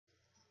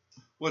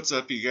What's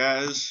up, you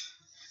guys?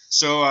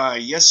 So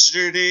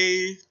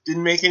yesterday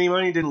didn't make any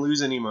money, didn't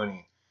lose any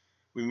money.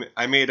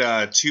 I made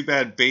two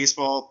bad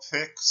baseball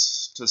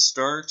picks to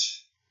start,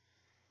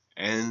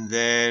 and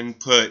then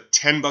put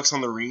 $10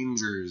 on the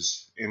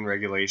Rangers in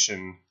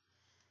regulation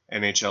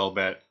NHL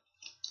bet.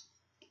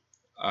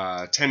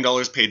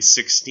 $10 paid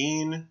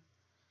 16.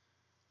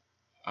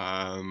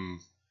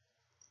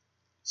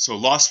 So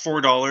lost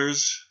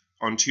 $4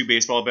 on two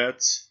baseball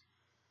bets.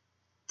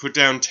 Put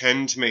down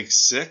 10 to make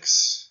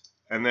 6.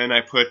 And then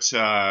I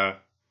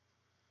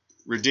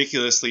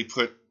ridiculously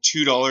put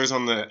 $2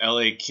 on the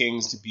LA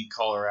Kings to beat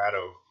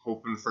Colorado,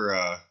 hoping for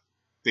a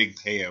big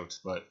payout,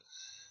 but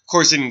of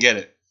course didn't get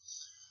it.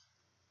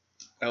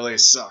 LA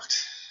sucked,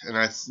 and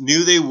I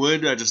knew they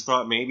would. I just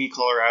thought maybe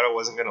Colorado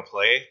wasn't going to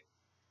play,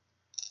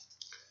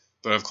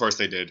 but of course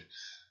they did.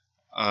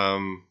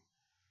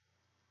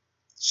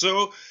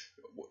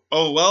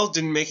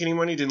 Didn't make any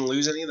money, didn't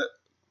lose any of that,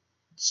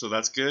 so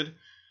that's good.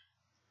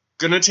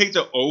 Gonna take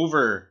the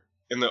over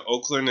in the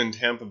Oakland and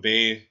Tampa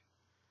Bay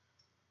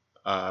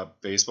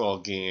baseball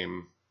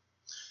game.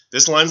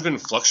 This line's been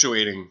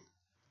fluctuating.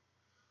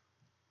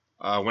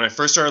 When I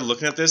first started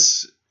looking at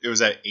this, it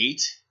was at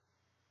 8,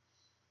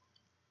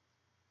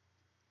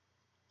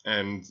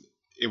 and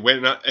it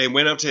went up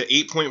to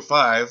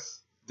 8.5.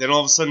 Then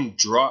all of a sudden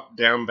dropped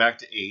down back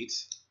to 8,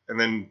 and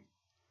then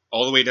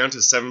all the way down to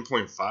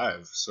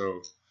 7.5.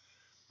 So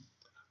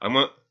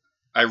I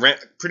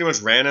pretty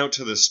much ran out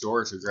to the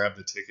store to grab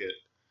the ticket,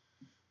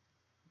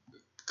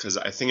 because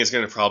I think it's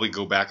going to probably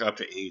go back up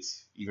to 8,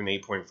 even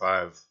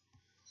 8.5.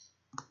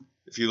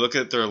 If you look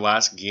at their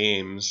last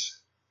games,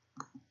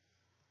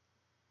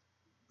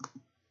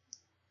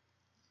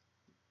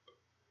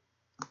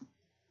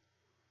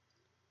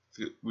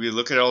 we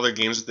look at all their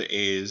games with the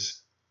A's,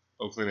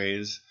 Oakland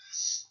A's,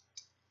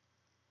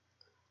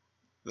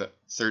 the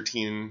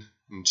 13-2,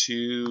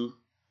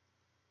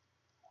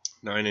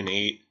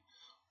 9-8,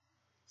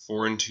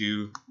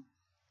 4-2.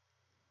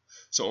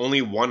 So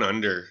only 1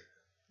 under.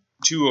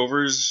 2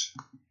 overs,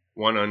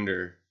 1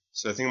 under.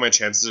 So I think my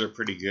chances are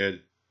pretty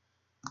good.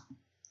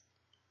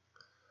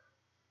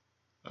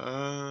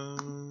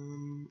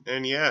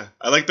 And yeah,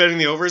 I like betting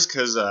the overs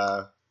because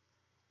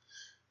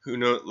who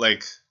knows?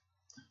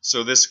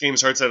 So this game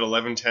starts at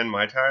 11:10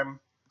 my time.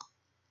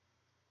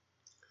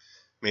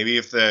 Maybe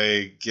if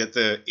they get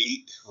the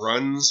 8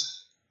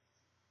 runs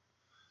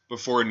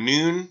before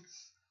noon,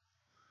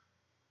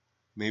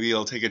 maybe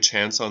I'll take a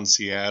chance on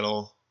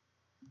Seattle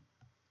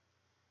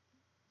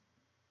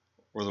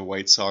or the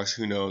White Sox.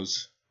 Who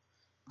knows?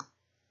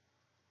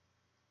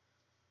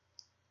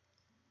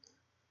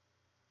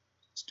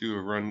 Let's do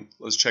a run.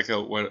 Let's check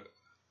out what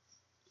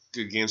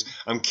good games.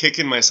 I'm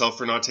kicking myself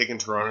for not taking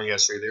Toronto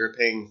yesterday. They were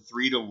paying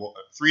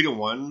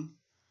 3-1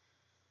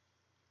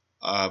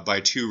 by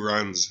 2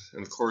 runs,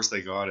 and of course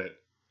they got it.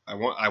 I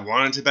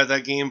wanted to bet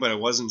that game, but I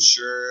wasn't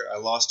sure. I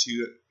lost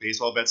 2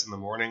 baseball bets in the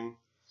morning,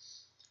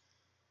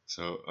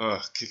 so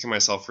kicking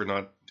myself for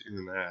not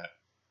doing that.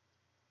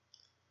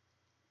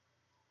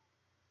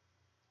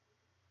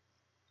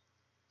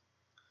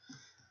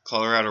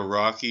 Colorado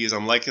Rockies.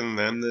 I'm liking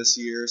them this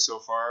year so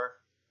far.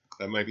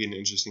 That might be an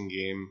interesting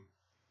game.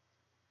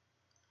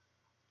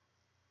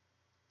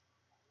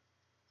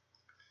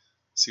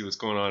 See what's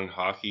going on in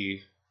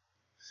hockey.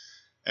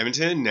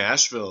 Edmonton,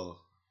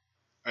 Nashville.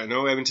 I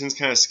know Edmonton's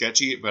kind of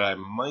sketchy, but I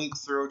might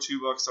throw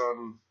 $2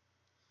 on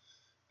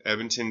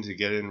Edmonton to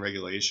get in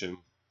regulation.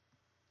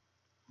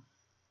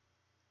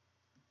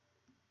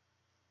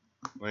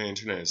 My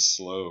internet is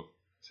slow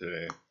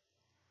today.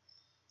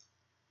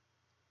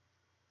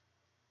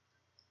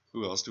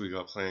 Who else do we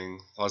got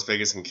playing? Las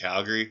Vegas and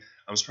Calgary.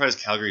 I'm surprised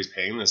Calgary's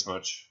paying this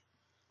much.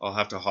 I'll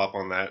have to hop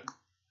on that.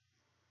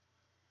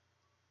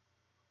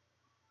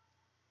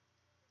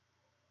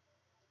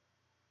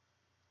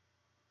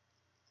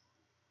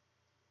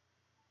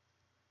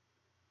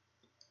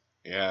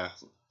 Yeah,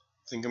 I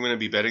think I'm going to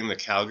be betting the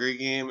Calgary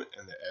game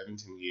and the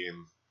Edmonton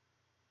game.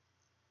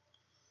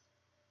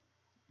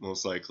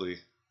 Most likely.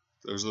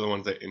 Those are the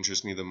ones that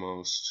interest me the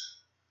most.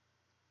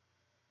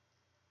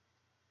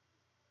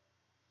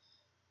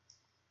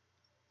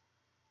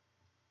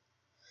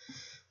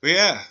 But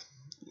yeah,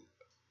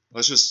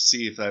 let's just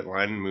see if that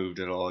line moved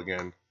at all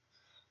again.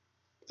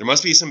 There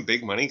must be some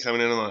big money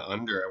coming in on the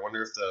under. I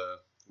wonder if the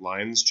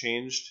lines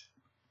changed,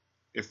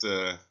 if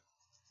the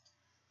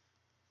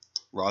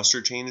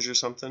roster changed or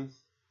something,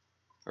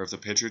 or if the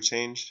pitcher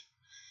changed.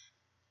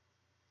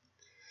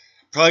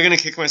 Probably going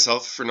to kick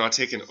myself for not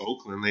taking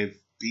Oakland. They've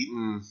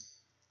beaten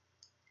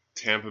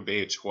Tampa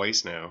Bay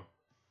twice now.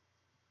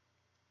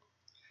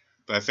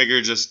 But I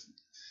figured just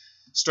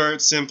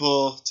start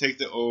simple, take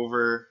the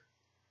over,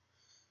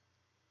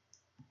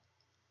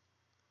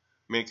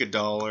 make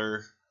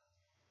 $1,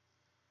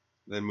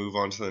 then move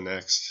on to the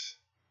next.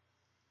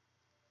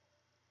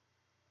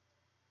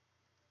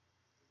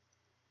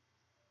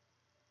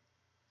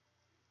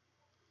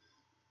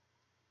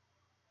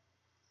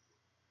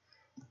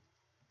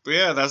 But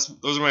yeah,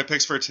 those are my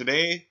picks for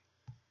today.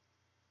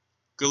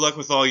 Good luck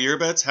with all your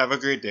bets. Have a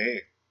great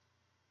day.